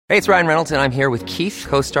Hey, it's Ryan Reynolds, and I'm here with Keith,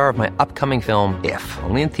 co-star of my upcoming film, If,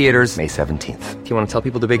 only in theaters May 17th. Do you want to tell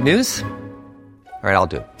people the big news? All right, I'll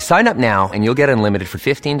do it. Sign up now and you'll get unlimited for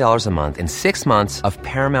 $15 a month and 6 months of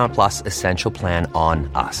Paramount Plus Essential Plan on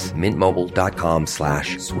us.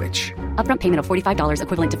 MintMobile.com/switch. Upfront payment of $45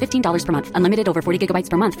 equivalent to $15 per month. Unlimited over 40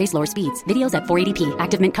 gigabytes per month. Face lower speeds. Videos at 480p.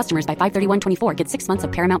 Active Mint customers by 531.24 get 6 months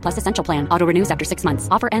of Paramount Plus Essential Plan. Auto renews after 6 months.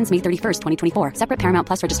 Offer ends May 31st, 2024. Separate Paramount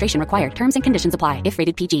Plus registration required. Terms and conditions apply if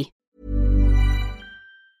rated PG.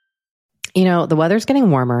 You know, the weather's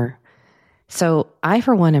getting warmer. So I,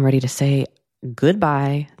 for one, am ready to say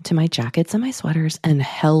goodbye to my jackets and my sweaters and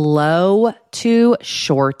hello to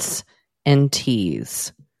shorts and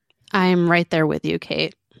tees. I'm right there with you,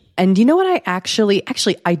 Kate. And you know what? I actually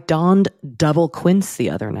donned double quince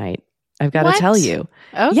the other night. I've got to tell you.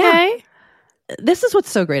 Okay. Yeah. This is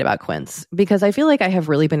what's so great about quince, because I feel like I have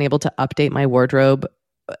really been able to update my wardrobe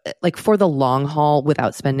like for the long haul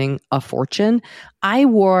without spending a fortune. I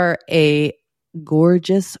wore a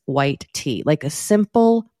gorgeous white tee, like a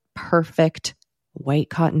simple, perfect white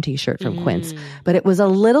cotton t-shirt from Quince, but it was a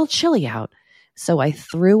little chilly out. So I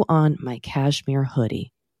threw on my cashmere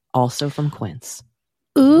hoodie, also from Quince.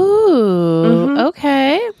 Ooh,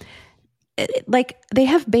 okay. Like they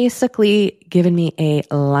have basically given me a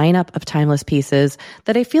lineup of timeless pieces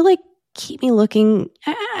that I feel like keep me looking,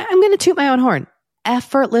 I'm going to toot my own horn,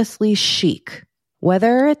 effortlessly chic.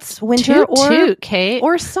 Whether it's winter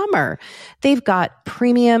or summer. They've got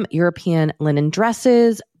premium European linen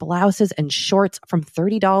dresses, blouses, and shorts from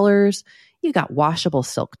 $30. You got washable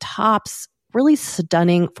silk tops, really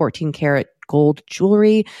stunning 14-karat gold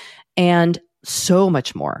jewelry, and so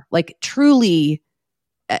much more. Like truly,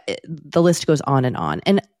 the list goes on and on.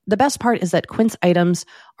 And the best part is that Quince items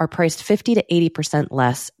are priced 50 to 80%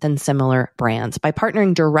 less than similar brands. By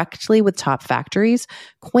partnering directly with top factories,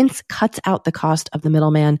 Quince cuts out the cost of the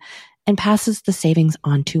middleman and passes the savings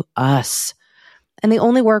on to us. And they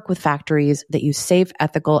only work with factories that use safe,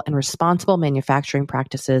 ethical, and responsible manufacturing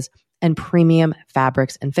practices and premium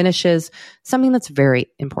fabrics and finishes, something that's very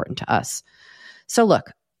important to us. So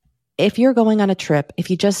look, if you're going on a trip, if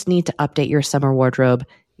you just need to update your summer wardrobe,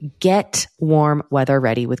 get warm weather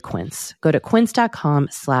ready with Quince. Go to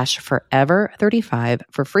quince.com/forever35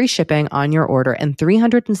 for free shipping on your order and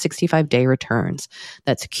 365-day returns.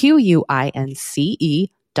 That's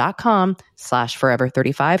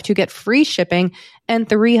QUINCE.com/forever35 to get free shipping and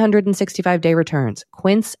 365-day returns.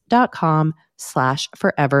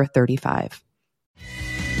 Quince.com/forever35.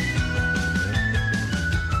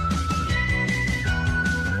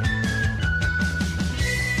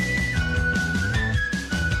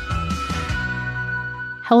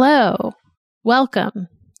 Hello. Welcome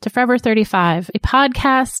to Forever 35, a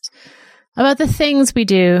podcast about the things we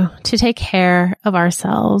do to take care of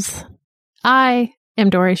ourselves. I am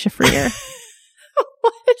Doree Shafrir.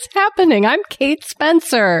 What is happening? I'm Kate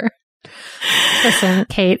Spencer. Listen,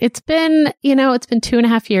 Kate, it's been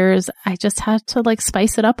 2.5 years. I just had to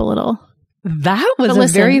spice it up a little. That was a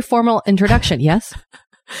very formal introduction. Yes.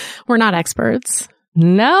 We're not experts.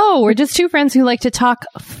 No, we're just two friends who like to talk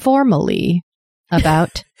formally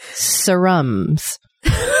about serums.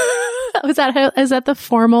 Is that the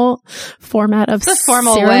formal format of the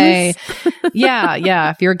formal serums? way? Yeah.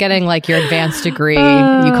 If you're getting your advanced degree,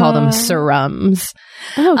 you call them serums.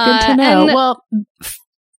 Oh, good to know.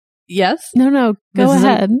 Yes. No. Go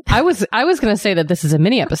ahead. I was going to say that this is a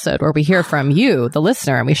mini episode where we hear from you, the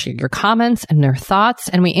listener, and we share your comments and your thoughts,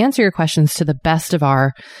 and we answer your questions to the best of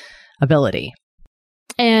our ability.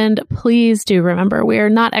 And please do remember, we are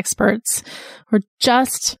not experts. We're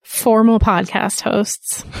just formal podcast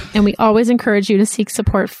hosts. And we always encourage you to seek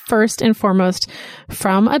support first and foremost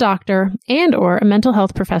from a doctor and or a mental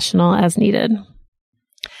health professional as needed.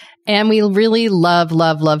 And we really love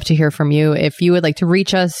to hear from you. If you would like to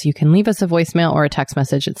reach us, you can leave us a voicemail or a text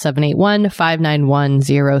message at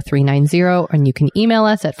 781-591-0390. And you can email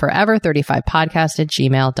us at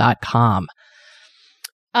forever35podcast@gmail.com.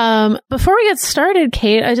 Before we get started,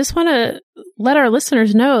 Kate, I just want to let our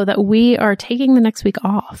listeners know that we are taking the next week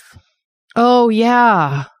off. Oh,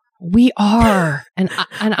 yeah, we are. And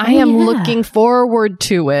I am looking forward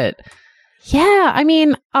to it. Yeah. I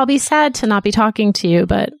mean, I'll be sad to not be talking to you,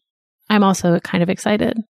 but I'm also kind of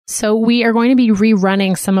excited. So we are going to be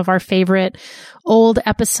rerunning some of our favorite old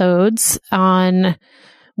episodes on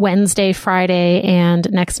Wednesday, Friday, and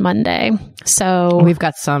next Monday. So we've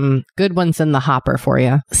got some good ones in the hopper for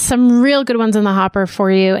you. Some real good ones in the hopper for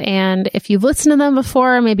you. And if you've listened to them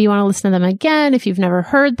before, maybe you want to listen to them again. If you've never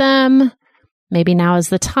heard them, maybe now is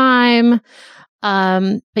the time.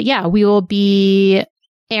 But yeah, we will be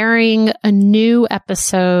airing a new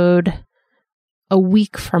episode a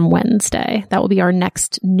week from Wednesday. That will be our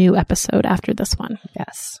next new episode after this one.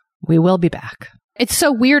 Yes, we will be back. It's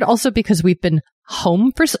so weird also because we've been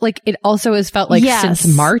home for, like, it also has felt like since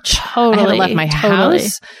March. I haven't left my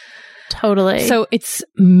house. Totally. So it's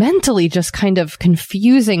mentally just kind of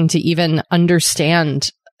confusing to even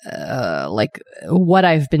understand, like, what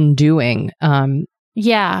I've been doing.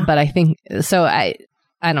 Yeah. But I think, so I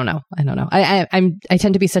don't know. I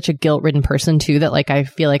tend to be such a guilt-ridden person too that, like, I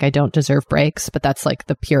feel like I don't deserve breaks, but that's like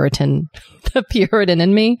the Puritan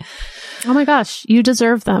in me. Oh my gosh, you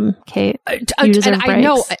deserve them, Kate. You deserve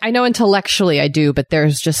breaks. I know intellectually I do, but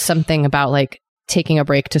there's just something about, like, taking a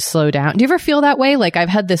break to slow down. Do you ever feel that way? Like, I've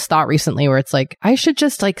had this thought recently where it's like, I should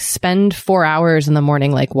just, like, spend 4 hours in the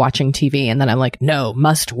morning, like, watching TV. And then I'm like, no,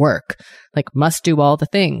 must work. Like, must do all the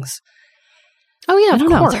things. Oh yeah, of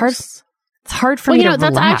course. It's hard for me to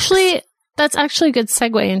relax. That's actually a good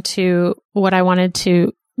segue into what I wanted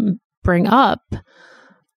to bring up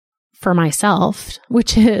for myself,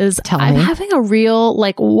 which is I'm having a real,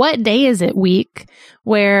 like, what day is it week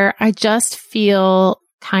where I just feel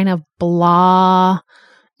kind of blah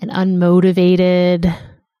and unmotivated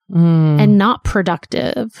and not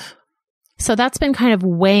productive. So that's been kind of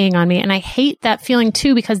weighing on me. And I hate that feeling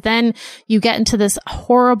too, because then you get into this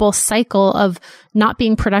horrible cycle of not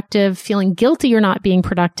being productive, feeling guilty you're not being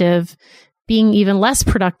productive, being even less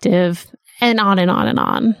productive, and on and on and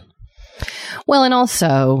on. Well, and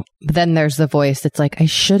also, then there's the voice that's like, I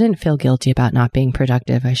shouldn't feel guilty about not being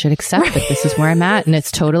productive. I should accept that this is where I'm at and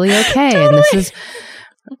it's totally okay. And this is,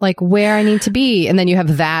 like, where I need to be. And then you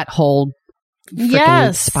have that whole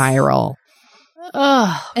freaking spiral.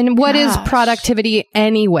 Ugh, and what is productivity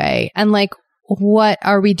anyway? And, like, what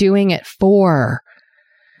are we doing it for?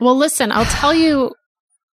 Well, listen, I'll tell you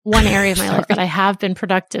one area of my life that I have been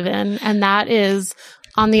productive in, and that is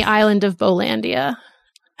on the island of Bolandia.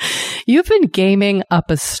 You've been gaming up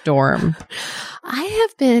a storm. I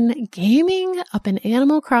have been gaming up an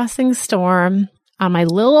Animal Crossing storm on my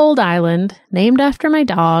little old island named after my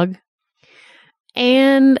dog.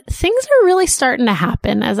 And things are really starting to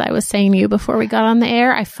happen, as I was saying to you before we got on the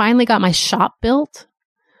air. I finally got my shop built.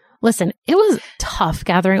 Listen, it was tough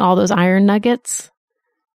gathering all those iron nuggets.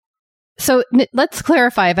 So let's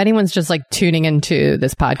clarify, if anyone's just, like, tuning into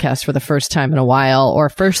this podcast for the first time in a while or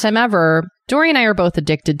first time ever, Dory and I are both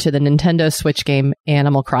addicted to the Nintendo Switch game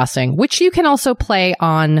Animal Crossing, which you can also play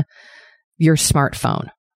on your smartphone.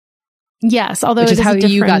 Yes, although which is how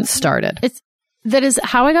you got started. That is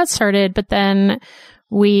how I got started, but then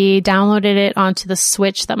we downloaded it onto the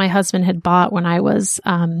Switch that my husband had bought when I was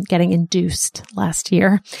getting induced last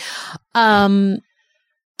year.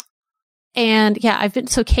 And yeah,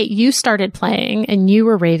 so Kate, you started playing and you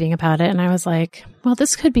were raving about it. And I was like, well,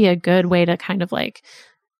 this could be a good way to kind of, like,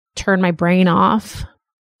 turn my brain off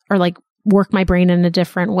or, like, work my brain in a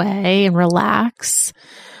different way and relax.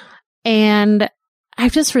 And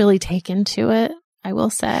I've just really taken to it, I will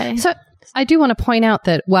say. So I do want to point out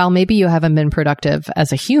that while maybe you haven't been productive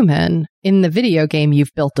as a human, in the video game,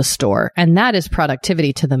 you've built a store, and that is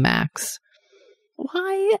productivity to the max.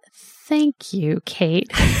 Why, thank you, Kate.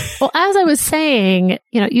 Well, as I was saying,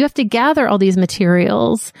 you have to gather all these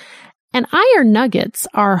materials, and iron nuggets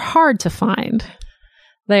are hard to find.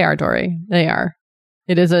 They are, Dory. They are.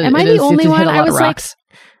 It is a. Am I the only one? I was like,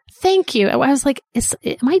 thank you. I was like,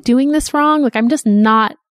 am I doing this wrong? Like, I'm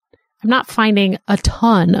not finding a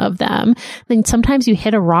ton of them. Then sometimes you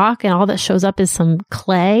hit a rock and all that shows up is some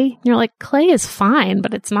clay. You're like, clay is fine,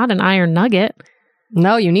 but it's not an iron nugget.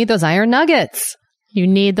 No, you need those iron nuggets. You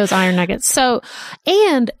need those iron nuggets. So,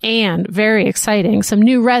 and very exciting, some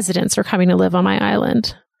new residents are coming to live on my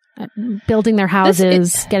island, building their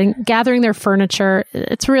houses, gathering their furniture.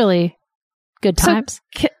 It's really good times.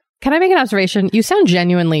 So, can I make an observation? You sound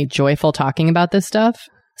genuinely joyful talking about this stuff.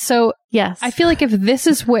 So yes, I feel like if this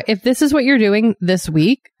is what you're doing this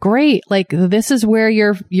week, great. Like, this is where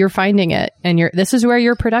you're finding it, and this is where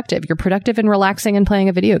you're productive. You're productive in relaxing and playing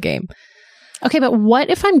a video game. Okay, but what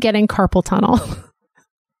if I'm getting carpal tunnel?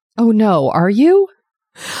 Oh no, are you?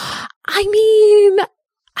 I mean,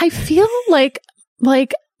 I feel like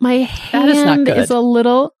my hand is a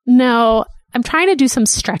little. No, I'm trying to do some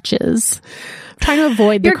stretches. I'm trying to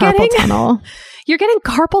avoid the carpal tunnel. You're getting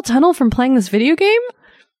carpal tunnel from playing this video game?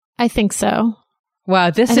 I think so.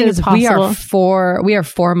 Wow, we are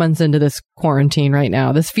 4 months into this quarantine right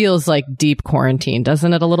now. This feels like deep quarantine,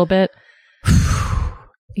 doesn't it, a little bit?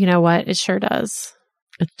 You know what? It sure does.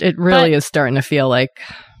 It really is starting to feel like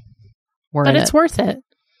we're in it. But it's worth it.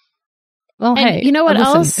 Well, and hey. You know what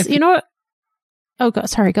else? You know what? Oh,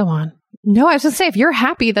 sorry, go on. No, I was going to say, if you're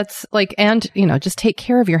happy, that's like, and, just take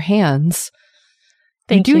care of your hands.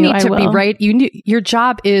 Thank you. You need I to will. be right. Your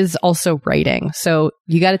job is also writing. So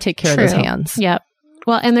you got to take care True. of those hands. Yep.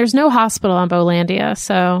 Well, and there's no hospital on Bolandia,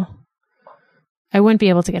 so I wouldn't be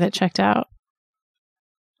able to get it checked out.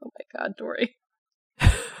 Oh my God, Dory.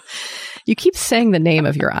 You keep saying the name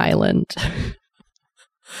of your island.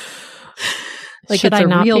 Like Should it's I a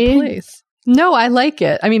not real be? place. No, I like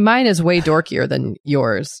it. I mean, mine is way dorkier than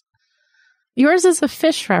yours. Yours is a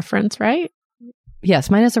fish reference, right? Yes,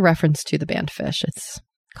 mine is a reference to the band Fish. It's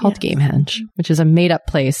called Yes. Gamehenge, which is a made-up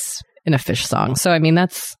place in a Fish song. So, I mean,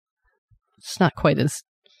 it's not quite as...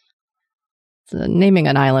 naming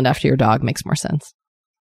an island after your dog makes more sense.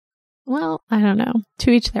 Well, I don't know.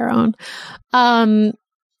 To each their own.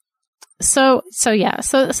 So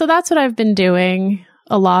that's what I've been doing.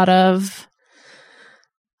 A lot of.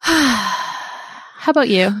 How about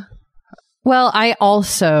you? Well, I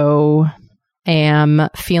also am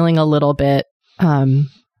feeling a little bit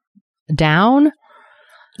down.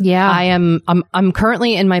 Yeah. I'm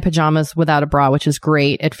currently in my pajamas without a bra, which is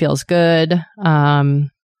great. It feels good.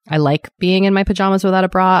 I like being in my pajamas without a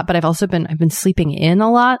bra, but I've been sleeping in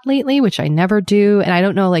a lot lately, which I never do. And I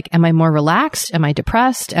don't know, like, am I more relaxed? Am I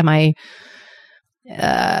depressed? Am I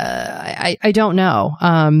don't know.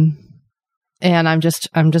 And I'm just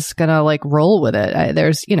gonna like roll with it.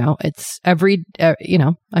 There's, it's every,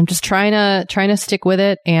 I'm just trying to stick with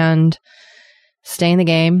it and stay in the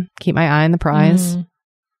game, keep my eye on the prize. I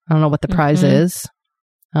don't know what the prize is.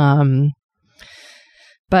 But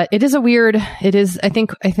it is I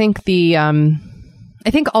think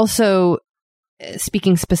also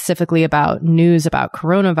speaking specifically about news about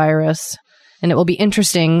coronavirus, and it will be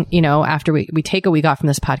interesting, after we take a week off from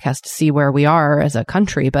this podcast to see where we are as a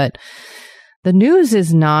country, but the news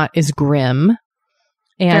is grim.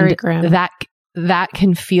 And Very grim. That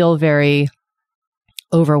can feel very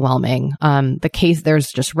overwhelming.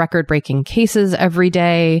 There's just record-breaking cases every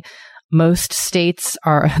day. Most states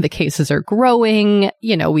the cases are growing.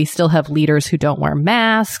 We still have leaders who don't wear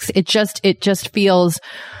masks. It just feels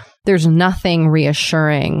there's nothing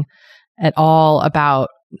reassuring at all about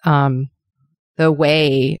the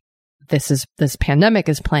way this pandemic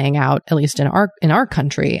is playing out, at least in our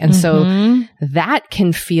country. And so that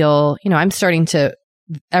can feel, I'm starting to,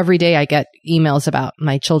 every day I get emails about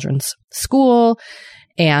my children's school,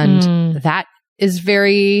 and that is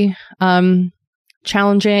very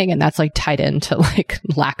challenging, and that's like tied into like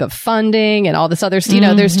lack of funding and all this other stuff.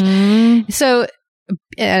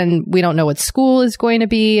 And we don't know what school is going to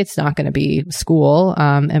be. It's not going to be school.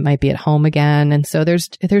 It might be at home again. And so there's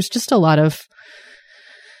just a lot of,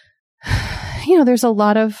 there's a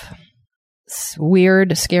lot of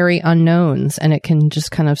weird, scary unknowns, and it can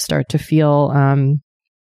just kind of start to feel,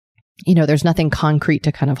 there's nothing concrete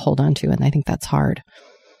to kind of hold on to. And I think that's hard.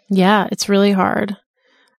 Yeah, it's really hard.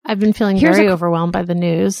 I've been feeling very overwhelmed by the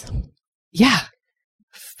news. Yeah.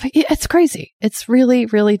 It's crazy. It's really,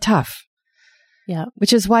 really tough. Yeah.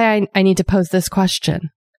 Which is why I need to pose this question.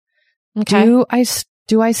 Okay.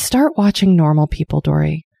 Do I start watching Normal People,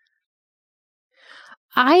 Dory?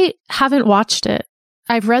 I haven't watched it.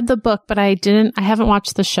 I've read the book, but I haven't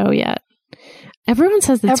watched the show yet. Everyone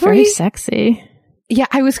says it's very sexy. Yeah,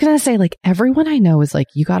 I was going to say, like, everyone I know is like,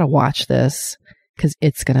 you got to watch this because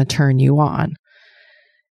it's going to turn you on.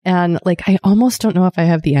 And like, I almost don't know if I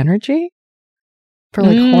have the energy for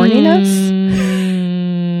like horniness.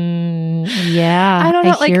 Yeah. I don't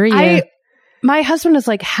know. I hear you. My husband is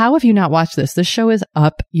like, how have you not watched this? This show is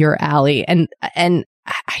up your alley. And I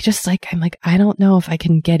just like, I'm like, I don't know if I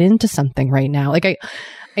can get into something right now. Like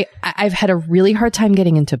I've had a really hard time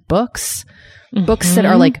getting into books that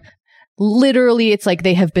are like, literally, it's like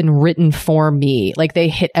they have been written for me. Like they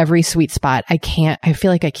hit every sweet spot. I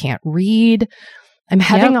feel like I can't read. I'm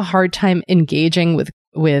having a hard time engaging with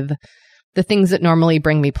the things that normally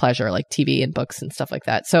bring me pleasure, like TV and books and stuff like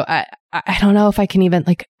that. So I don't know if I can even,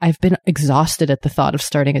 like, I've been exhausted at the thought of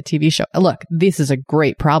starting a TV show. Look, this is a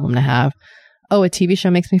great problem to have. Oh, a TV show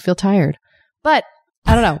makes me feel tired. But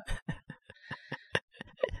I don't know.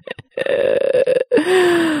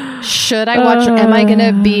 Should I watch? Am I going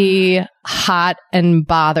to be hot and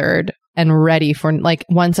bothered and ready for, like,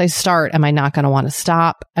 once I start, am I not going to want to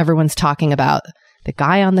stop? Everyone's talking about the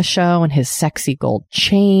guy on the show and his sexy gold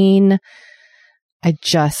chain. I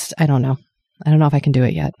don't know. I don't know if I can do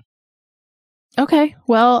it yet. Okay.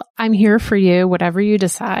 Well, I'm here for you, whatever you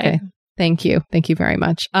decide. Okay. Thank you. Thank you very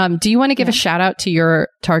much. Do you want to give a shout out to your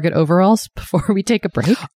Target overalls before we take a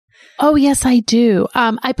break? Oh, yes, I do.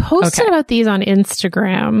 I posted about these on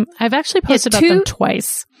Instagram. I've actually posted about them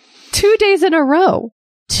twice. 2 days in a row.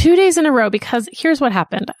 2 days in a row, because here's what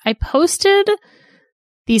happened. I posted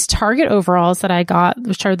these Target overalls that I got,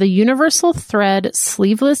 which are the universal thread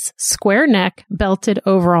sleeveless square neck belted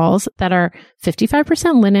overalls that are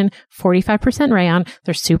 55% linen, 45% rayon.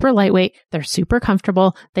 They're super lightweight. They're super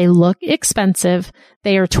comfortable. They look expensive.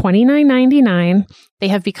 They are $29.99. They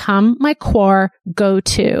have become my core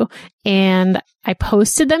go-to. And I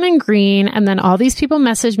posted them in green, and then all these people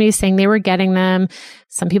messaged me saying they were getting them.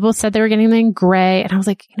 Some people said they were getting them in gray. And I was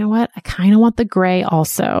like, you know what? I kind of want the gray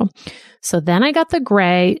also. So then I got the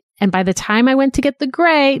gray. And by the time I went to get the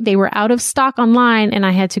gray, they were out of stock online, and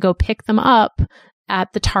I had to go pick them up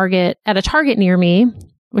at a Target near me,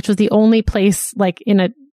 which was the only place like in a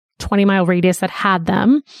 20-mile radius that had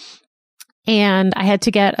them. And I had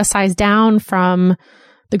to get a size down from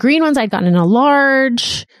the green ones I'd gotten in a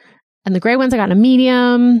large, and the gray ones I got in a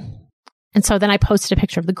medium. And so then I posted a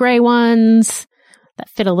picture of the gray ones that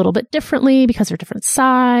fit a little bit differently because they're different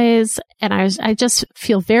size. And I just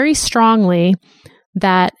feel very strongly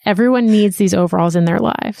that everyone needs these overalls in their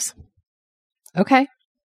lives. Okay.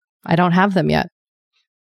 I don't have them yet.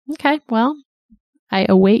 Okay. Well, I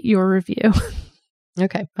await your review.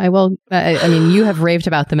 Okay. I will. I mean, you have raved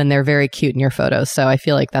about them, and they're very cute in your photos. So I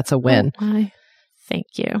feel like that's a win. Oh, thank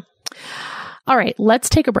you. All right. Let's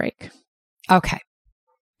take a break. Okay.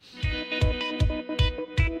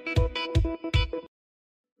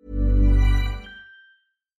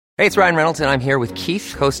 Hey, it's Ryan Reynolds, and I'm here with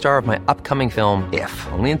Keith, co-star of my upcoming film, If,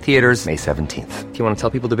 only in theaters May 17th. Do you want to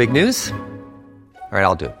tell people the big news? All right,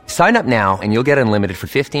 I'll do it. Sign up now and you'll get unlimited for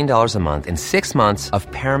 $15 a month and 6 months of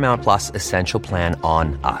Paramount Plus Essential Plan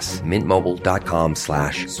on us.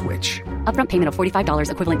 MintMobile.com/switch. Upfront payment of $45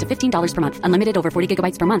 equivalent to $15 per month. Unlimited over 40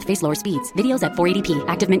 gigabytes per month. Face lower speeds. Videos at 480p.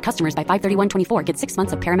 Active Mint customers by 531.24 get 6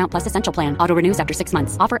 months of Paramount Plus Essential Plan. Auto renews after 6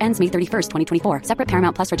 months. Offer ends May 31st, 2024. Separate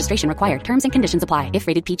Paramount Plus registration required. Terms and conditions apply if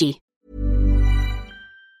rated PG.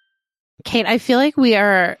 Kate, I feel like we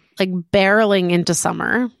are like barreling into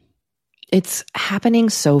summer. It's happening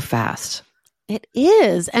so fast. It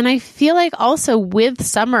is. And I feel like also with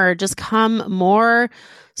summer just come more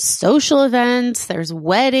social events. There's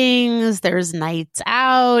weddings, there's nights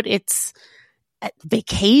out, it's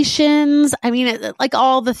vacations. I mean, like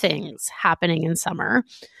all the things happening in summer.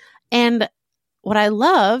 And what I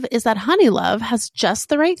love is that Honeylove has just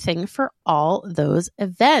the right thing for all those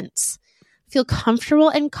events. Feel comfortable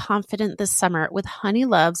and confident this summer with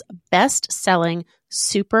Honeylove's best-selling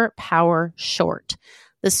Super Power Short.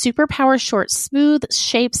 The Super Power Short smooths,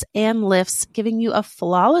 shapes, and lifts, giving you a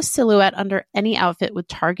flawless silhouette under any outfit with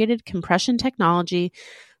targeted compression technology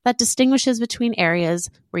that distinguishes between areas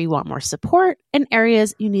where you want more support and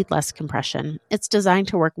areas you need less compression. It's designed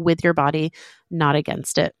to work with your body, not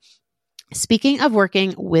against it. Speaking of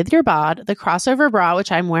working with your bod, the crossover bra,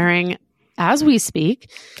 which I'm wearing as we speak.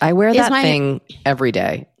 I wear that thing every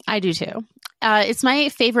day. I do too. It's my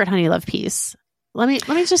favorite Honeylove piece. Let me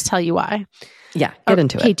just tell you why. Yeah, get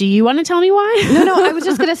into it. Okay, do you want to tell me why? No, I was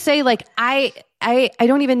just going to say, like, I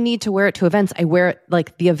don't even need to wear it to events. I wear it,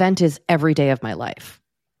 like, the event is every day of my life.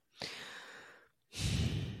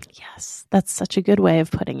 Yes, that's such a good way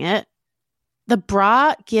of putting it. The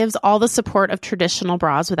bra gives all the support of traditional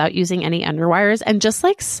bras without using any underwires. And just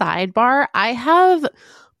like sidebar, I have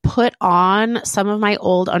put on some of my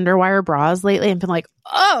old underwire bras lately and been like,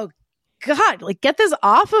 oh God, like get this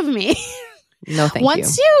off of me. No, thank you.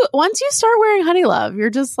 Once you start wearing Honeylove,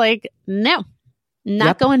 you're just like, no,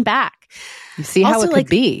 not going back. You see how it could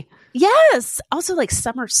be. Yes. Also, like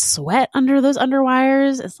summer sweat under those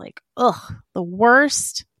underwires is like, ugh, the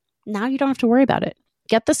worst. Now you don't have to worry about it.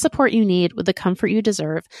 Get the support you need with the comfort you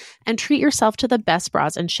deserve and treat yourself to the best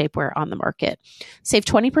bras and shapewear on the market. Save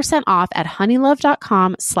 20% off at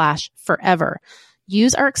honeylove.com/forever.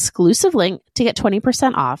 Use our exclusive link to get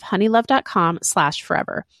 20% off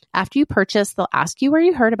honeylove.com/forever. After you purchase, they'll ask you where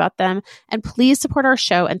you heard about them, and please support our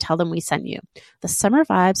show and tell them we sent you. The summer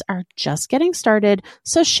vibes are just getting started,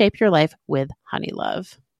 so shape your life with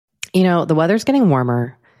Honeylove. You know, the weather's getting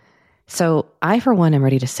warmer, so I, for one, am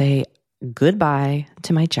ready to say goodbye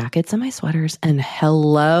to my jackets and my sweaters and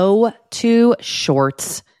hello to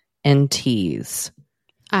shorts and tees.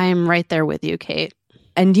 I'm right there with you, Kate.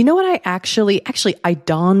 And you know what? I actually I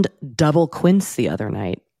donned double quince the other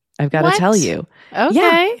night. I've got to tell you. Okay.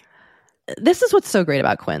 Yeah. This is what's so great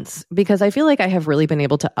about quince, because I feel like I have really been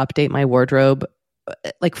able to update my wardrobe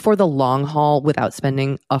like for the long haul without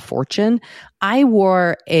spending a fortune. I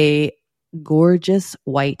wore a gorgeous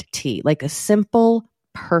white tee, like a simple,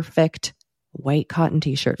 perfect white cotton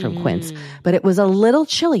t-shirt from Quince, but it was a little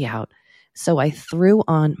chilly out. So I threw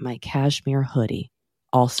on my cashmere hoodie,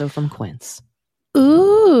 also from Quince.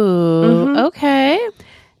 Ooh, okay.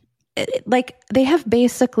 like they have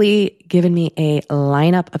basically given me a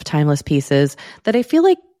lineup of timeless pieces that I feel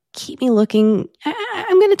like keep me looking,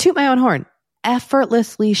 I'm going to toot my own horn,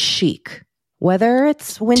 effortlessly chic. Whether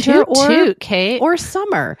it's winter or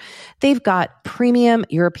summer. They've got premium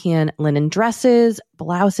European linen dresses,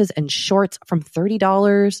 blouses, and shorts from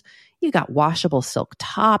 $30. You got washable silk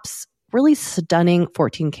tops, really stunning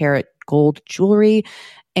 14-karat gold jewelry,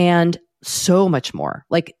 and so much more.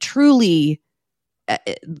 Like truly,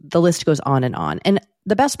 the list goes on and on. And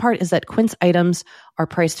the best part is that Quince items are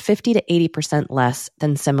priced 50 to 80% less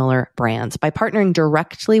than similar brands. By partnering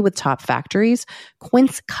directly with top factories,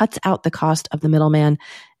 Quince cuts out the cost of the middleman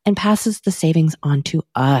and passes the savings on to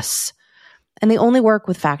us. And they only work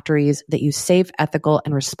with factories that use safe, ethical,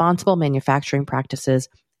 and responsible manufacturing practices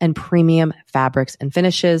and premium fabrics and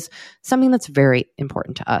finishes, something that's very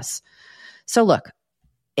important to us. So look,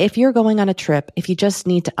 if you're going on a trip, if you just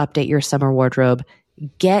need to update your summer wardrobe,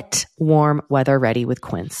 get warm weather ready with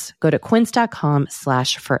Quince. Go to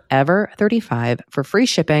quince.com/forever35 for free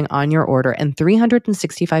shipping on your order and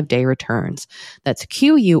 365-day returns. That's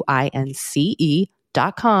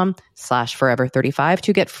QUINCE.com/forever35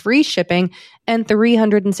 to get free shipping and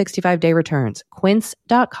 365-day returns.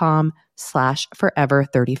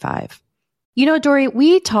 Quince.com/forever35. You know, Doree,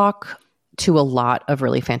 we talk to a lot of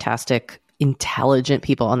really fantastic, intelligent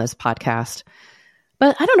people on this podcast.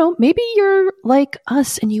 But I don't know, maybe you're like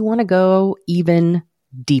us and you want to go even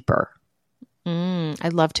deeper.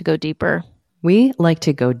 I'd love to go deeper. We like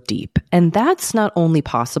to go deep. And that's not only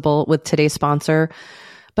possible with today's sponsor,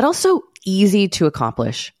 but also easy to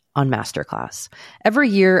accomplish on Masterclass. Every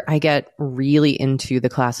year I get really into the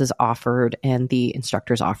classes offered and the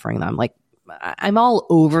instructors offering them. Like I'm all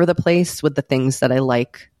over the place with the things that I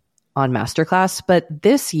like on Masterclass. But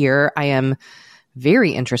this year I am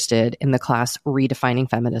very interested in the class Redefining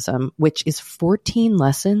Feminism, which is 14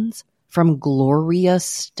 lessons from Gloria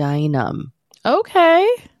Steinem. Okay.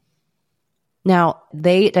 Now,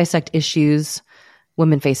 they dissect issues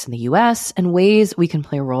women face in the U.S. and ways we can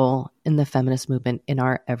play a role in the feminist movement in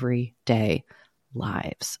our everyday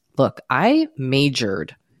lives. Look, I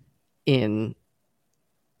majored in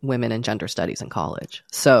women and gender studies in college,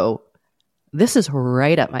 so this is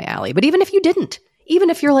right up my alley. But even if you didn't, even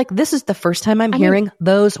if you're like, this is the first time I'm hearing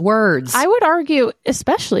those words. I would argue,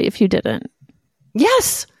 especially if you didn't.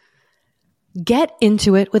 Yes. Get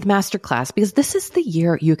into it with Masterclass because this is the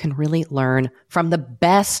year you can really learn from the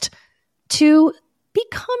best to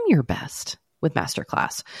become your best with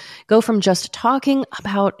Masterclass. Go from just talking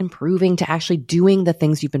about improving to actually doing the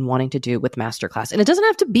things you've been wanting to do with Masterclass. And it doesn't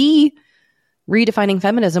have to be redefining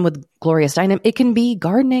feminism with Gloria Steinem. It can be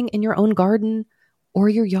gardening in your own garden or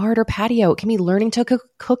your yard or patio. It can be learning to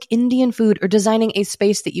cook Indian food or designing a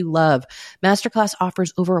space that you love. Masterclass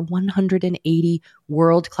offers over 180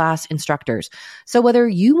 world-class instructors. So whether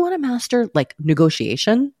you want to master like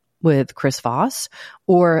negotiation with Chris Voss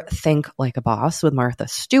or think like a boss with Martha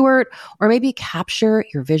Stewart, or maybe capture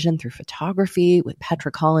your vision through photography with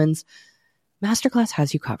Petra Collins, Masterclass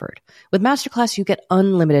has you covered. With Masterclass, you get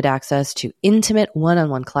unlimited access to intimate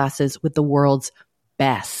one-on-one classes with the world's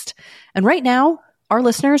best. And right now, our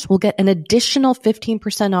listeners will get an additional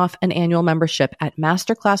 15% off an annual membership at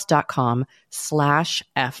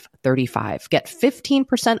masterclass.com/F35. Get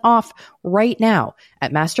 15% off right now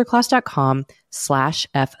at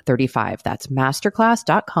masterclass.com/F35. That's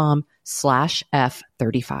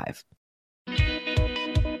masterclass.com/F35.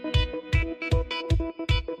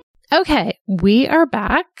 Okay, we are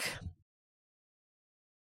back.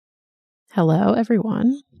 Hello,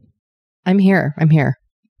 everyone. I'm here.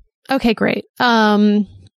 Okay, great.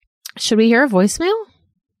 Should we hear a voicemail?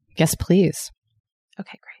 Yes, please.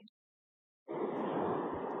 Okay, great.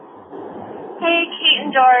 Hey, Kate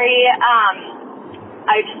and Doree.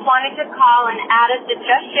 I just wanted to call and add a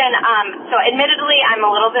suggestion. So admittedly, I'm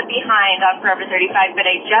a little bit behind on Forever 35, but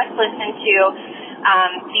I just listened to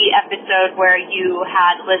the episode where you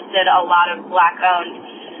had listed a lot of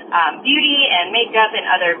Black-owned beauty and makeup and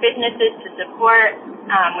other businesses to support,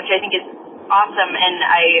 which I think is awesome, and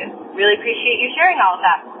I really appreciate you sharing all of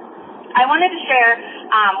that. I wanted to share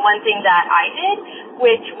one thing that I did,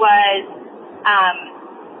 which was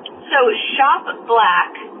so Shop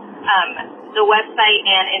Black, the website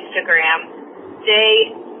and Instagram,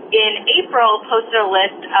 they in April posted a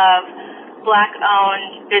list of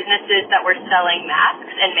Black-owned businesses that were selling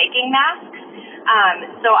masks and making masks.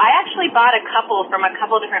 So I actually bought a couple from a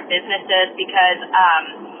couple different businesses because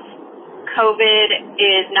COVID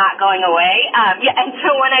is not going away. And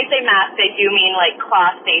so when I say mask, I do mean like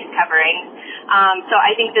cloth face coverings. So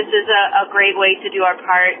I think this is a great way to do our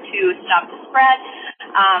part to stop the spread.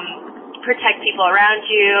 protect people around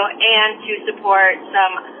you and to support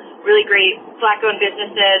some really great Black-owned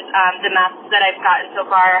businesses. The masks that I've gotten so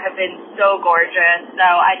far have been so gorgeous. So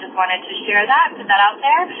I just wanted to share that, put that out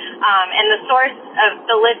there. And the source of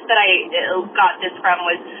the list that I got this from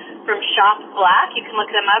was from Shop Black. You can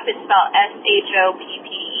look them up. It's spelled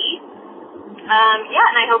SHOPPE.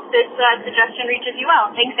 And I hope this suggestion reaches you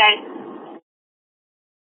well. Thanks, guys.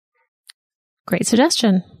 Great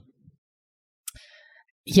suggestion.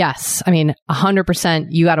 Yes. I mean, 100%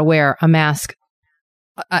 you got to wear a mask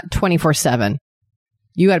 24/7.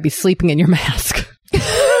 You got to be sleeping in your mask.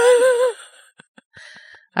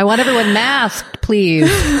 I want everyone masked, please.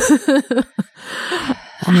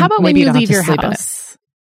 How about when you leave your house?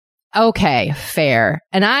 Okay, fair.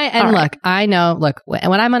 And Right. I know,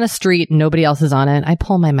 when I'm on a street and nobody else is on it, I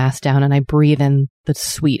pull my mask down and I breathe in the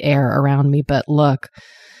sweet air around me. But look,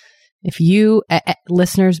 if you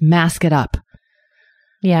listeners, mask it up.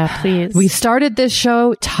 Yeah, please. We started this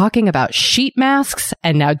show talking about sheet masks,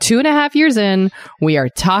 and now 2.5 years in, we are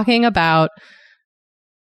talking about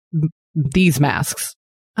these masks.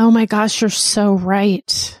 Oh my gosh, you're so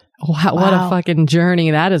right. Wow, what a fucking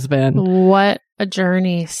journey that has been. What a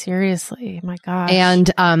journey. Seriously. My gosh.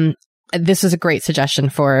 And this is a great suggestion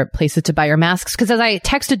for places to buy your masks, because as I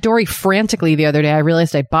texted Dory frantically the other day, I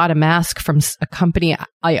realized I bought a mask from a company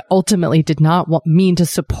I ultimately did not mean to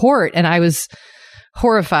support, and I was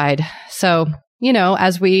horrified. So,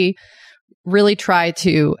 as we really try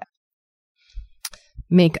to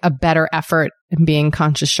make a better effort in being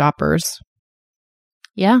conscious shoppers,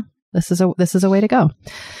 this is a way to go.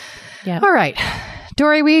 Yeah. All right,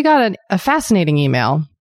 Dory, we got a fascinating email.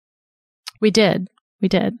 We did.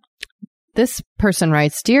 This person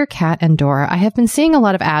writes, Dear Kat and Dora, I have been seeing a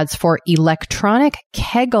lot of ads for electronic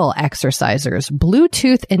Kegel exercisers,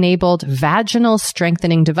 Bluetooth-enabled vaginal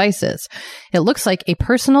strengthening devices. It looks like a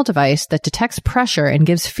personal device that detects pressure and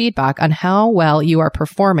gives feedback on how well you are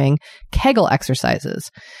performing Kegel exercises.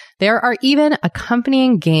 There are even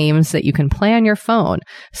accompanying games that you can play on your phone,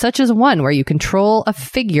 such as one where you control a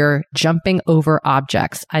figure jumping over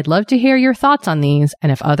objects. I'd love to hear your thoughts on these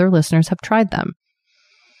and if other listeners have tried them.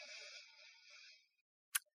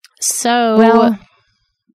 So,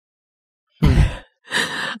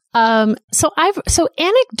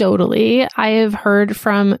 anecdotally, I have heard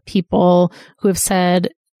from people who have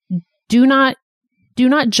said, do not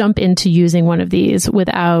jump into using one of these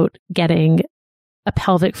without getting a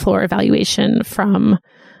pelvic floor evaluation from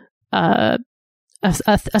a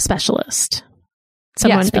specialist.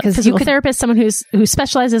 Someone, because a physical therapist, someone who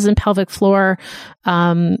specializes in pelvic floor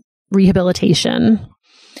rehabilitation.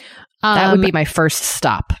 That would be my first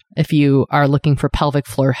stop if you are looking for pelvic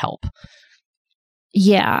floor help.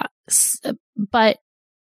 Yeah. But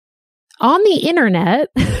on the internet,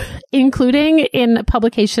 including in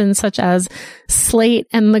publications such as Slate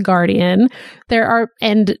and The Guardian,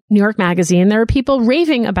 and New York Magazine, there are people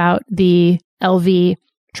raving about the LV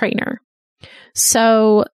trainer.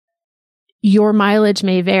 So your mileage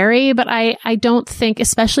may vary, but I don't think,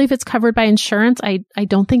 especially if it's covered by insurance, I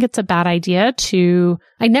don't think it's a bad idea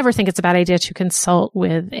I never think it's a bad idea to consult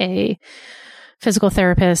with a physical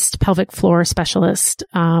therapist, pelvic floor specialist,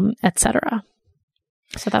 etc.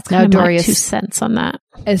 So that's kind of my 2 cents on that.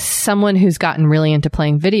 As someone who's gotten really into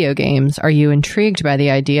playing video games, are you intrigued by the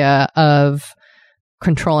idea of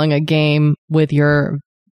controlling a game with your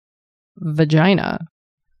vagina?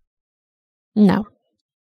 No.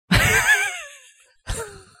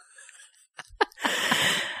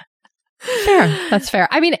 Fair. That's fair.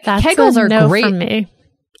 I mean, That's Kegels are no great. For me.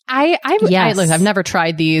 Look, I've never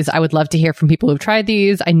tried these. I would love to hear from people who've tried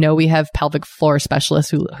these. I know we have pelvic floor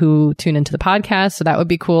specialists who tune into the podcast, so that would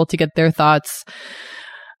be cool to get their thoughts.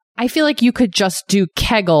 I feel like you could just do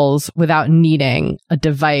Kegels without needing a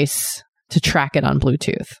device to track it on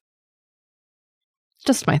Bluetooth.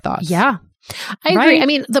 Just my thoughts. Yeah. I agree. I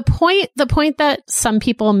mean, the point that some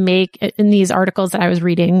people make in these articles that I was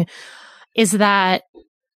reading is that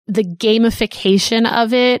the gamification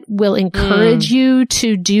of it will encourage you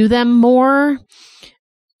to do them more.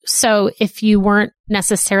 So if you weren't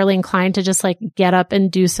necessarily inclined to just get up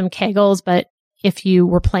and do some Kegels, but if you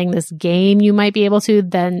were playing this game, you might be able to,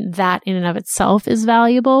 then that in and of itself is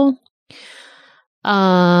valuable.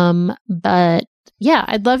 But yeah,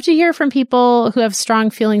 I'd love to hear from people who have strong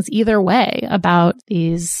feelings either way about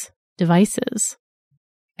these devices.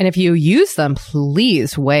 And if you use them,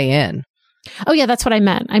 please weigh in. Oh yeah, that's what I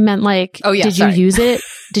meant. I meant did sorry. you use it?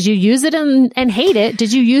 Did you use it and hate it?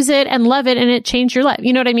 Did you use it and love it and it changed your life?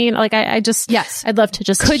 You know what I mean? Yes. I'd love to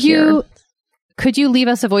just Could you leave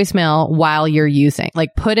us a voicemail while you're using?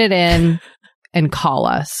 Put it in and call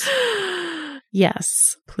us.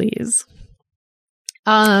 Yes, please.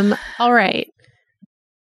 All right.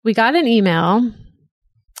 We got an email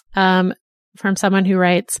from someone who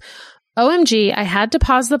writes, OMG, I had to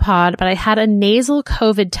pause the pod, but I had a nasal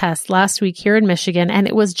COVID test last week here in Michigan, and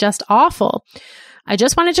it was just awful. I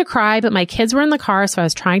just wanted to cry, but my kids were in the car, so I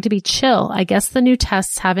was trying to be chill. I guess the new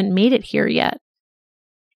tests haven't made it here yet.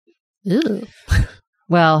 Ew.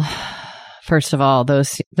 Well, first of all,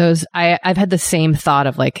 I've had the same thought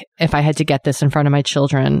of like, if I had to get this in front of my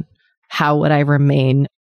children, how would I remain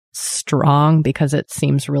strong? Because it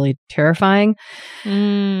seems really terrifying.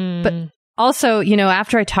 But also, you know,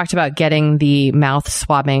 after I talked about getting the mouth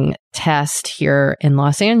swabbing test here in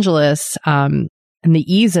Los Angeles, and the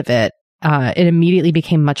ease of it, it immediately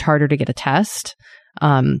became much harder to get a test.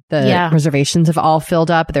 Reservations have all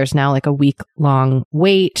filled up. There's now like a week-long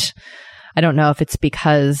wait. I don't know if it's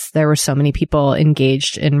because there were so many people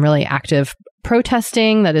engaged in really active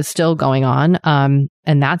protesting that is still going on.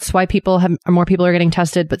 And that's why more people are getting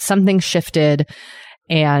tested, but something shifted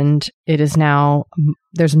and it is now,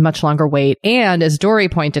 there's a much longer wait. And as Dory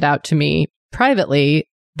pointed out to me privately,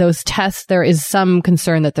 those tests, there is some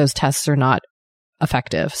concern that those tests are not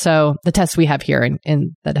effective. So the tests we have here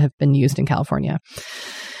in that have been used in California.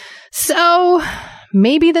 So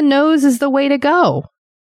maybe the nose is the way to go.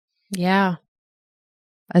 Yeah.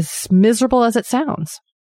 As miserable as it sounds.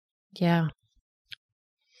 Yeah.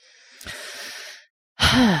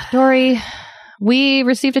 Dory, we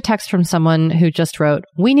received a text from someone who just wrote,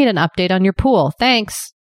 "We need an update on your pool.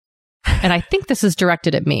 Thanks." And I think this is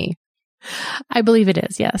directed at me. I believe it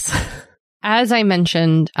is, yes. As I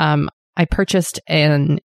mentioned, I purchased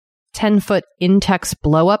an 10-foot Intex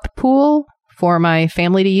blow-up pool for my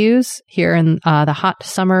family to use here in the hot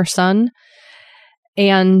summer sun.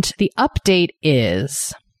 And the update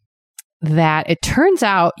is that it turns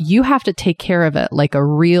out you have to take care of it like a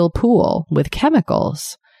real pool with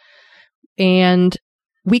chemicals. And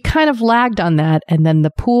we kind of lagged on that. And then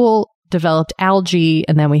the pool developed algae,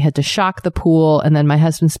 and then we had to shock the pool. And then my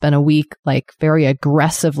husband spent a week like very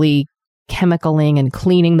aggressively chemicaling and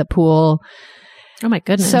cleaning the pool. Oh my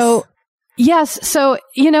goodness. So yes. So,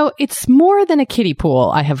 you know, it's more than a kiddie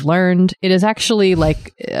pool. I have learned it is actually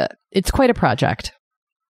like, it's quite a project.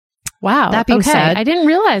 Wow. That being said, I didn't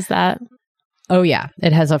realize that. Oh yeah.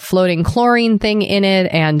 It has a floating chlorine thing in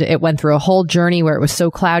it, and it went through a whole journey where it was so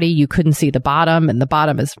cloudy you couldn't see the bottom, and the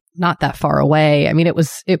bottom is not that far away. I mean, it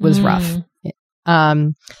was rough.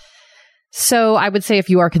 So I would say if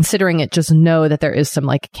you are considering it, just know that there is some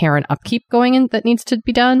like care and upkeep going in that needs to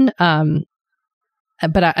be done.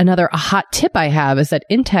 But another hot tip I have is that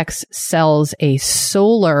Intex sells a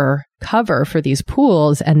solar cover for these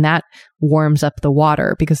pools, and that warms up the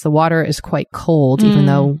water because the water is quite cold, even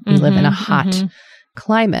though we live in a hot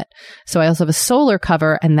climate. So I also have a solar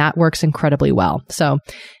cover, and that works incredibly well. So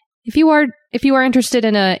if you are interested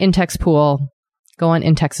in an Intex pool, go on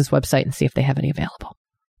Intex's website and see if they have any available.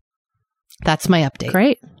 That's my update.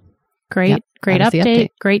 Great Yep, update.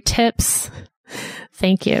 Great tips.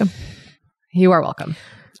 Thank you. You are welcome.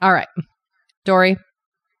 All right. Dory,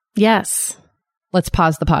 Yes. let's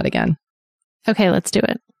pause the pod again Okay, let's do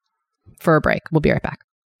it. for a break. We'll be right back.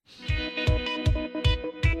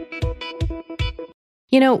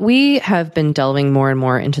 You know, we have been delving more and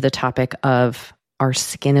more into the topic of our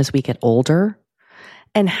skin as we get older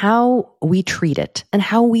and how we treat it and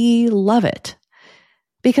how we love it.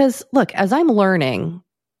 Because look, as I'm learning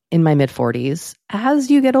in my mid-40s,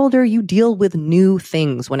 as you get older, you deal with new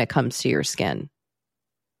things when it comes to your skin.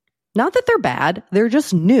 Not that they're bad, they're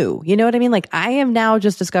just new. You know what I mean? Like, I am now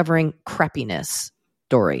just discovering crepiness,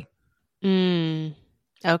 Dory.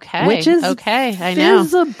 Okay. Which is I know.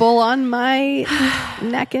 visible on my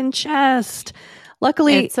neck and chest.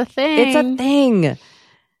 Luckily, It's a thing. It's a thing.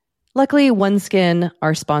 Luckily, OneSkin,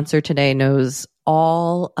 our sponsor today, knows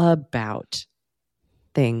all about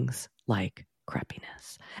things like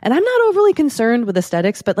crepiness. And I'm not overly concerned with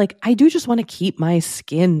aesthetics, but like, I do just want to keep my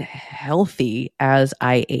skin healthy as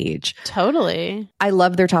I age. Totally. I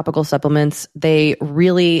love their topical supplements. They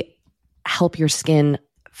really help your skin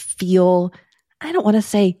feel, I don't want to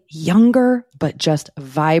say younger, but just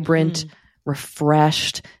vibrant,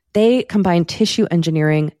 refreshed. They combine tissue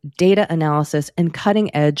engineering, data analysis, and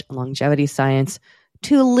cutting-edge longevity science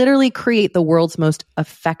to literally create the world's most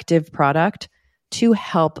effective product to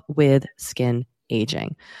help with skin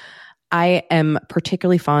aging. I am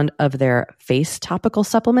particularly fond of their face topical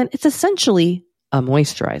supplement. It's essentially a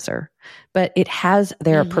moisturizer, but it has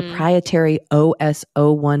their proprietary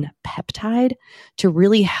OS01 peptide to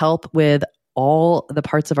really help with all the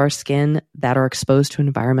parts of our skin that are exposed to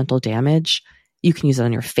environmental damage. You can use it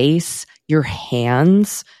on your face, your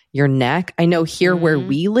hands, your neck. I know here where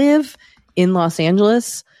we live in Los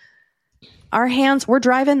Angeles, our hands, we're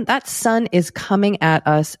driving, that sun is coming at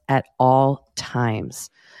us at all times.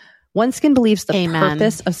 OneSkin believes the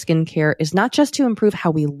purpose of skincare is not just to improve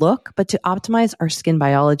how we look, but to optimize our skin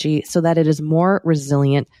biology so that it is more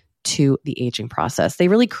resilient to the aging process. They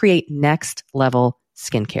really create next level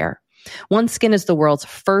skincare. OneSkin is the world's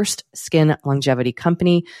first skin longevity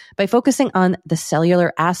company. By focusing on the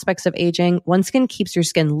cellular aspects of aging, OneSkin keeps your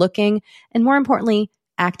skin looking and, more importantly,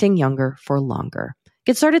 acting younger for longer.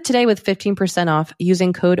 Get started today with 15% off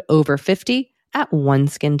using code OVER50 at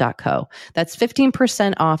oneskin.co. That's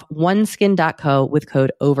 15% off oneskin.co with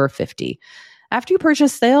code OVER50. After you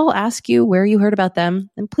purchase, they'll ask you where you heard about them,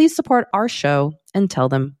 and please support our show and tell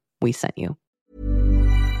them we sent you.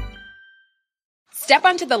 Step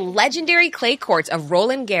onto the legendary clay courts of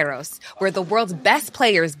Roland Garros, where the world's best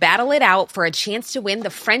players battle it out for a chance to win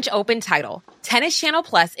the French Open title. Tennis Channel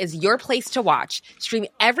Plus is your place to watch. Stream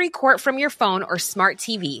every court from your phone or smart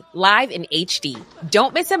TV, live in HD.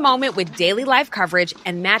 Don't miss a moment with daily live coverage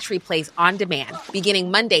and match replays on demand,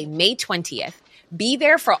 beginning Monday, May 20th. Be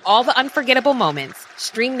there for all the unforgettable moments.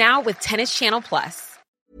 Stream now with Tennis Channel Plus.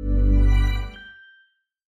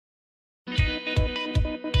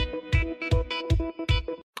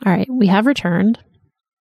 All right, we have returned,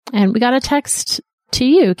 and we got a text to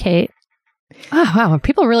you, Kate. Oh, wow.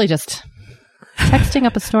 People really just texting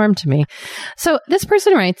up a storm to me. So this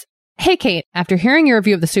person writes, "Hey, Kate, after hearing your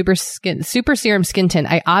review of the Super Serum Skin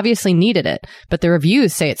Tint, I obviously needed it, but the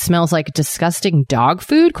reviews say it smells like disgusting dog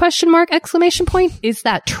food, ? Is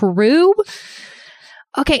that true?"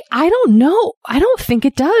 Okay, I don't know. I don't think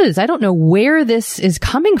it does. I don't know where this is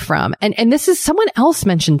coming from. And this is someone else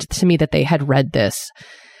mentioned to me that they had read this.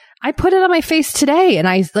 I put it on my face today and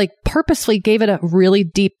I purposely gave it a really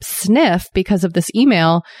deep sniff because of this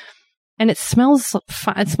email, and it smells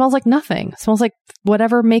like nothing. It smells like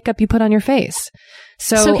whatever makeup you put on your face.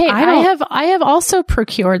 So Kate, I have also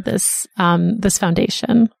procured this this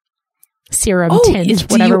foundation serum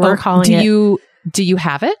tint, whatever we're calling it. Do you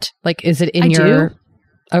have it? Is it in your? Do.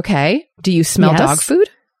 Okay. Do you smell dog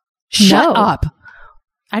food? Shut up.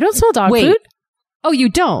 I don't smell dog food. Oh, you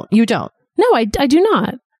don't? You don't? No, I do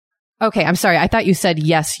not. Okay, I'm sorry. I thought you said,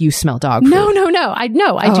 yes, you smell dog food. No. I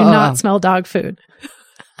do not smell dog food.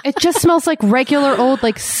 It just smells like regular old,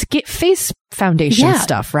 face foundation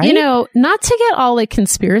stuff, right? Not to get all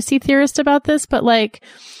conspiracy theorist about this, but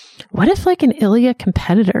what if an Ilia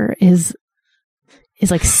competitor is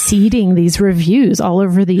seeding these reviews all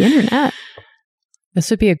over the internet? This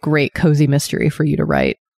would be a great cozy mystery for you to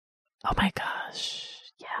write. Oh my gosh.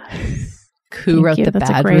 Yes. Who wrote the That's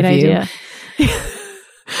bad a great review? Idea.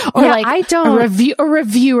 Or a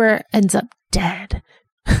reviewer ends up dead.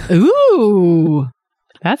 Ooh,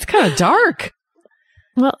 that's kind of dark.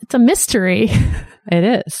 Well, it's a mystery.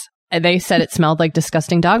 It is. And they said it smelled like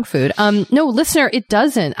disgusting dog food. No, listener, it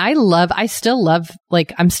doesn't. I still love,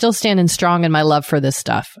 I'm still standing strong in my love for this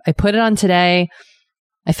stuff. I put it on today.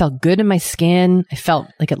 I felt good in my skin. I felt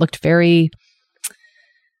like it looked very,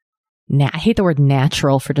 I hate the word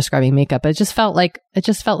natural for describing makeup, but it just felt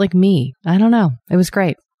like me. I don't know. It was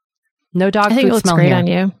great. No dog food smell. I think it looks great on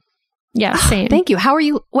you. Yeah, same. Thank you. How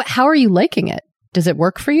are you liking it? Does it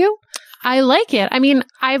work for you? I like it. I mean,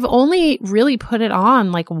 I've only really put it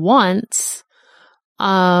on once,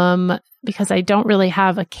 because I don't really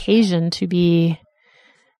have occasion to be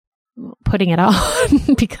putting it on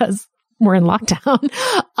because we're in lockdown.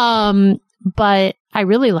 But I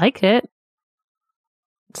really like it.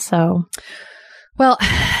 So, well,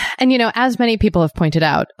 and as many people have pointed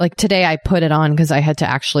out, today I put it on because I had to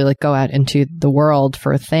actually go out into the world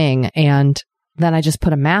for a thing, and then I just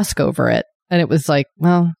put a mask over it, and it was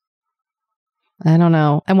well, I don't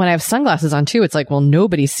know. And when I have sunglasses on too, it's well,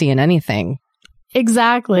 nobody's seeing anything.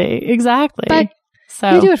 Exactly. But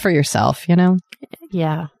so you do it for yourself,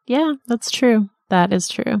 Yeah, that's true. That is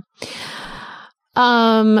true.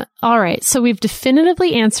 All right. So we've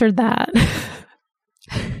definitively answered that.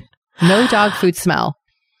 No dog food smell.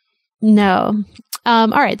 No. All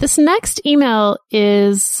right. This next email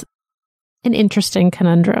is an interesting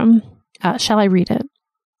conundrum. Shall I read it?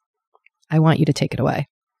 I want you to take it away.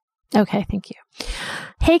 Okay. Thank you.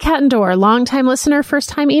 Hey, Kat and Dor, longtime listener, first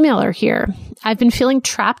time emailer here. I've been feeling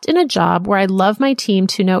trapped in a job where I love my team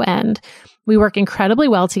to no end. We work incredibly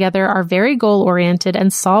well together, are very goal-oriented,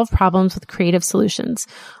 and solve problems with creative solutions.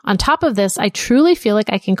 On top of this, I truly feel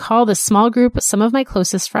like I can call this small group some of my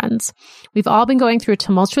closest friends. We've all been going through a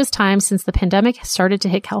tumultuous time since the pandemic started to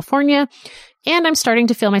hit California, and I'm starting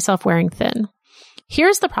to feel myself wearing thin.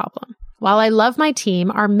 Here's the problem. While I love my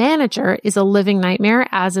team, our manager is a living nightmare,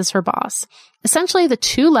 as is her boss. Essentially, the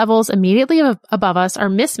two levels immediately above us are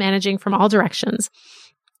mismanaging from all directions,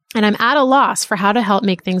 and I'm at a loss for how to help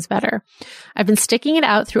make things better. I've been sticking it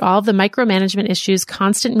out through all of the micromanagement issues,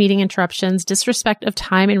 constant meeting interruptions, disrespect of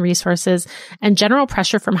time and resources, and general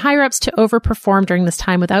pressure from higher-ups to overperform during this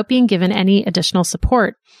time without being given any additional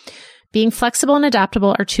support. Being flexible and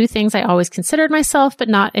adaptable are two things I always considered myself, but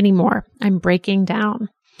not anymore. I'm breaking down.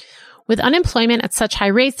 With unemployment at such high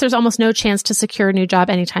rates, there's almost no chance to secure a new job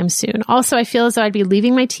anytime soon. Also, I feel as though I'd be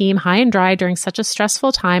leaving my team high and dry during such a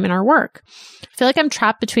stressful time in our work. I feel like I'm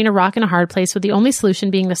trapped between a rock and a hard place, with the only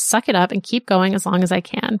solution being to suck it up and keep going as long as I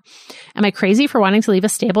can. Am I crazy for wanting to leave a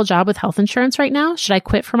stable job with health insurance right now? Should I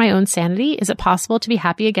quit for my own sanity? Is it possible to be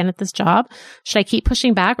happy again at this job? Should I keep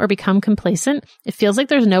pushing back or become complacent? It feels like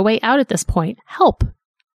there's no way out at this point. Help.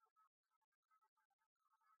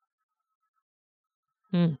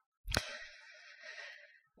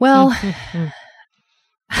 Well,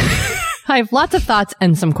 I have lots of thoughts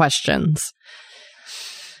and some questions.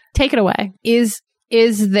 Take it away. Is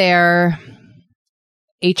there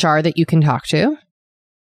HR that you can talk to?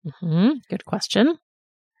 Good question.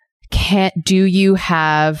 Do you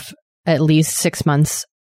have at least 6 months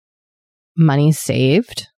money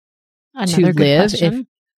saved Another to live question.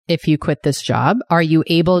 if you quit this job? Are you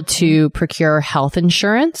able to procure health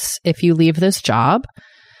insurance if you leave this job?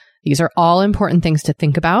 These are all important things to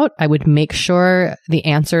think about. I would make sure the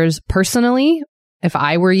answers personally, if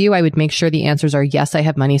I were you, I would make sure the answers are yes, I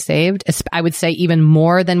have money saved. I would say even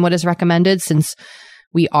more than what is recommended, since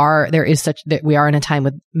we are in a time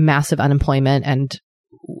with massive unemployment and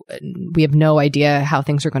we have no idea how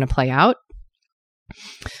things are going to play out.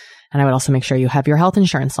 And I would also make sure you have your health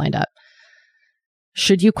insurance lined up.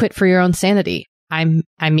 Should you quit for your own sanity?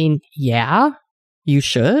 Yeah, you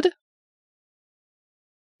should.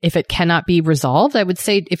 If it cannot be resolved, I would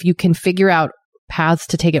say if you can figure out paths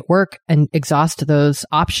to take it work and exhaust those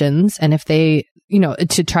options, and if they,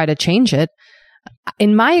 to try to change it.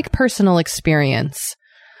 In my personal experience,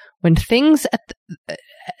 when things,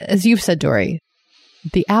 as you've said, Dory,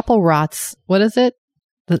 the apple rots, what is it?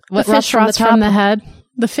 The fish rots from the head.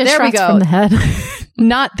 The fish rots from the head.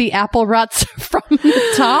 Not the apple rots from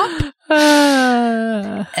the top.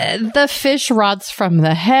 The fish rots from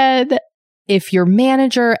the head. If your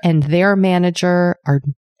manager and their manager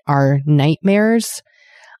are nightmares,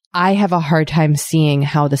 I have a hard time seeing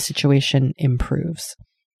how the situation improves.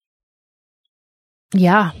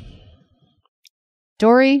 Yeah.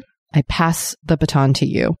 Dory, I pass the baton to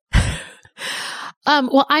you.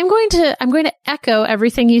 Well, I'm going to echo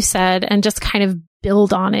everything you said and just kind of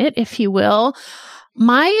build on it, if you will.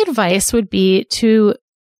 My advice would be to,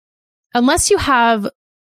 unless you have,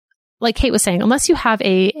 like Kate was saying, unless you have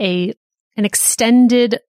an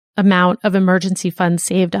extended amount of emergency funds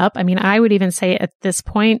saved up. I mean, I would even say at this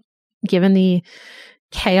point, given the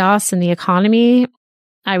chaos in the economy,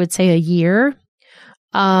 I would say a year.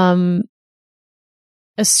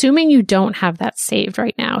 Assuming you don't have that saved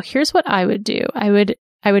right now, here's what I would do. I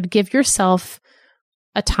would give yourself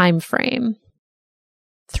a time frame.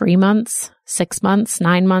 3 months, 6 months,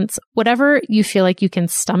 9 months, whatever you feel like you can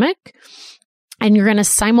stomach. And you're going to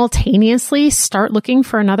simultaneously start looking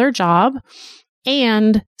for another job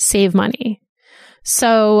and save money.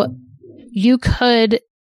 So you could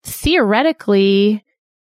theoretically,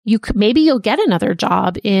 maybe you'll get another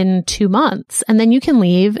job in 2 months and then you can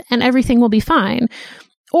leave and everything will be fine.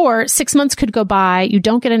 Or 6 months could go by, you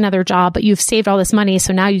don't get another job, but you've saved all this money.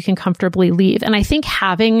 So now you can comfortably leave. And I think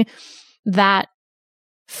having that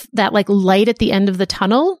like light at the end of the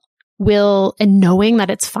tunnel and knowing that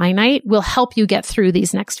it's finite will help you get through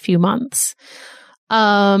these next few months.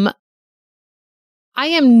 I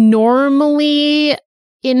am normally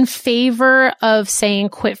in favor of saying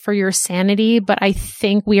quit for your sanity, but I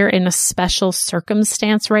think we are in a special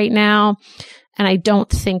circumstance right now. And I don't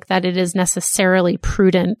think that it is necessarily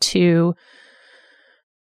prudent to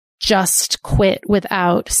just quit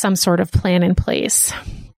without some sort of plan in place.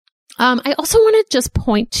 I also want to just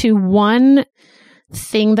point to one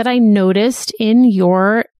thing that I noticed in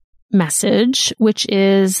your message, which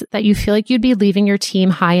is that you feel like you'd be leaving your team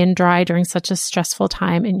high and dry during such a stressful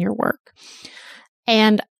time in your work.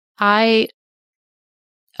 And I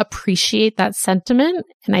appreciate that sentiment.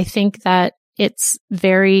 And I think that it's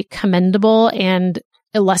very commendable and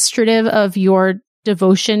illustrative of your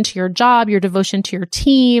devotion to your job, your devotion to your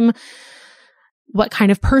team, what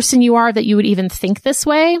kind of person you are that you would even think this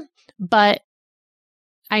way. But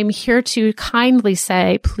I'm here to kindly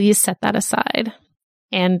say, please set that aside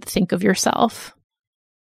and think of yourself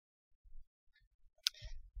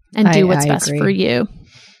and do what's best for you.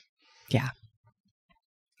 Yeah.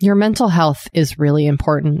 Your mental health is really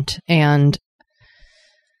important, and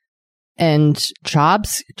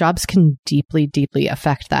jobs can deeply, deeply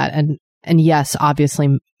affect that. And yes,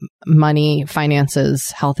 obviously money,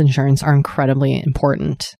 finances, health insurance are incredibly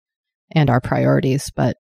important and are priorities.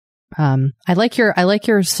 But I like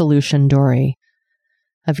your solution, Dory,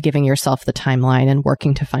 of giving yourself the timeline and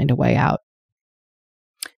working to find a way out.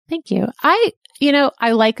 Thank you. I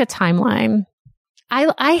like a timeline.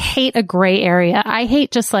 I hate a gray area. I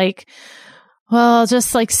hate just like, well,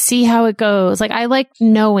 just like see how it goes. Like I like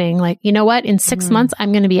knowing, like, you know what, in 6 months,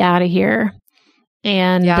 I'm going to be out of here.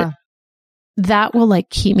 And that will like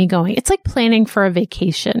keep me going. It's like planning for a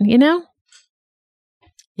vacation, you know?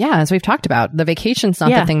 Yeah. As we've talked about, the vacation's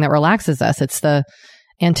not the thing that relaxes us. It's the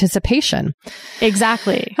anticipation.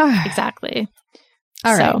 Exactly. Exactly.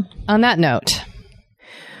 All right. On that note,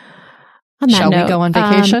 shall we go on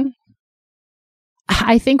vacation?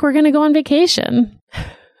 I think we're going to go on vacation.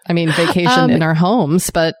 I mean, vacation in our homes,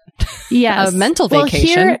 but yes, a mental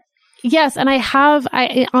vacation. Yes. And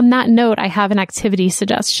on that note, I have an activity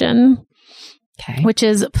suggestion, which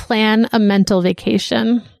is plan a mental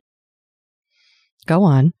vacation. Go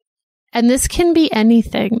on. And this can be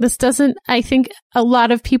anything. I think a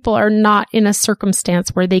lot of people are not in a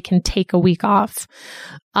circumstance where they can take a week off.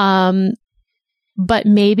 But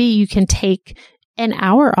maybe you can take an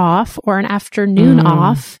hour off or an afternoon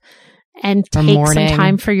off and take some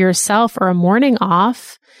time for yourself, or a morning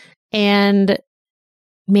off. And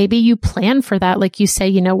maybe you plan for that. Like you say,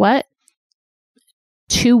 you know what?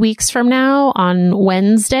 2 weeks from now on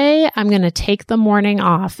Wednesday, I'm going to take the morning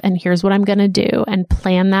off, and here's what I'm going to do, and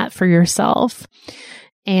plan that for yourself.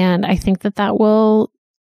 And I think that will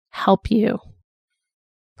help you,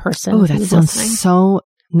 person. Oh, that sounds so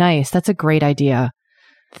nice. That's a great idea.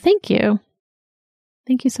 Thank you.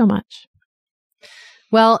 Thank you so much.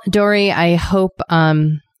 Well, Dory, I hope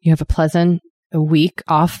you have a pleasant week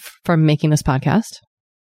off from making this podcast.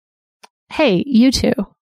 Hey, you too.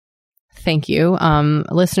 Thank you.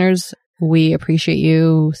 Listeners, we appreciate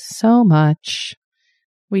you so much.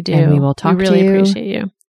 We do. And we will talk to you. We really appreciate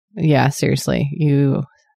you. Yeah, seriously.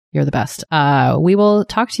 You're the best. We will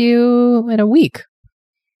talk to you in a week.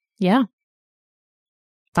 Yeah.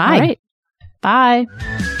 Bye. All right. Bye.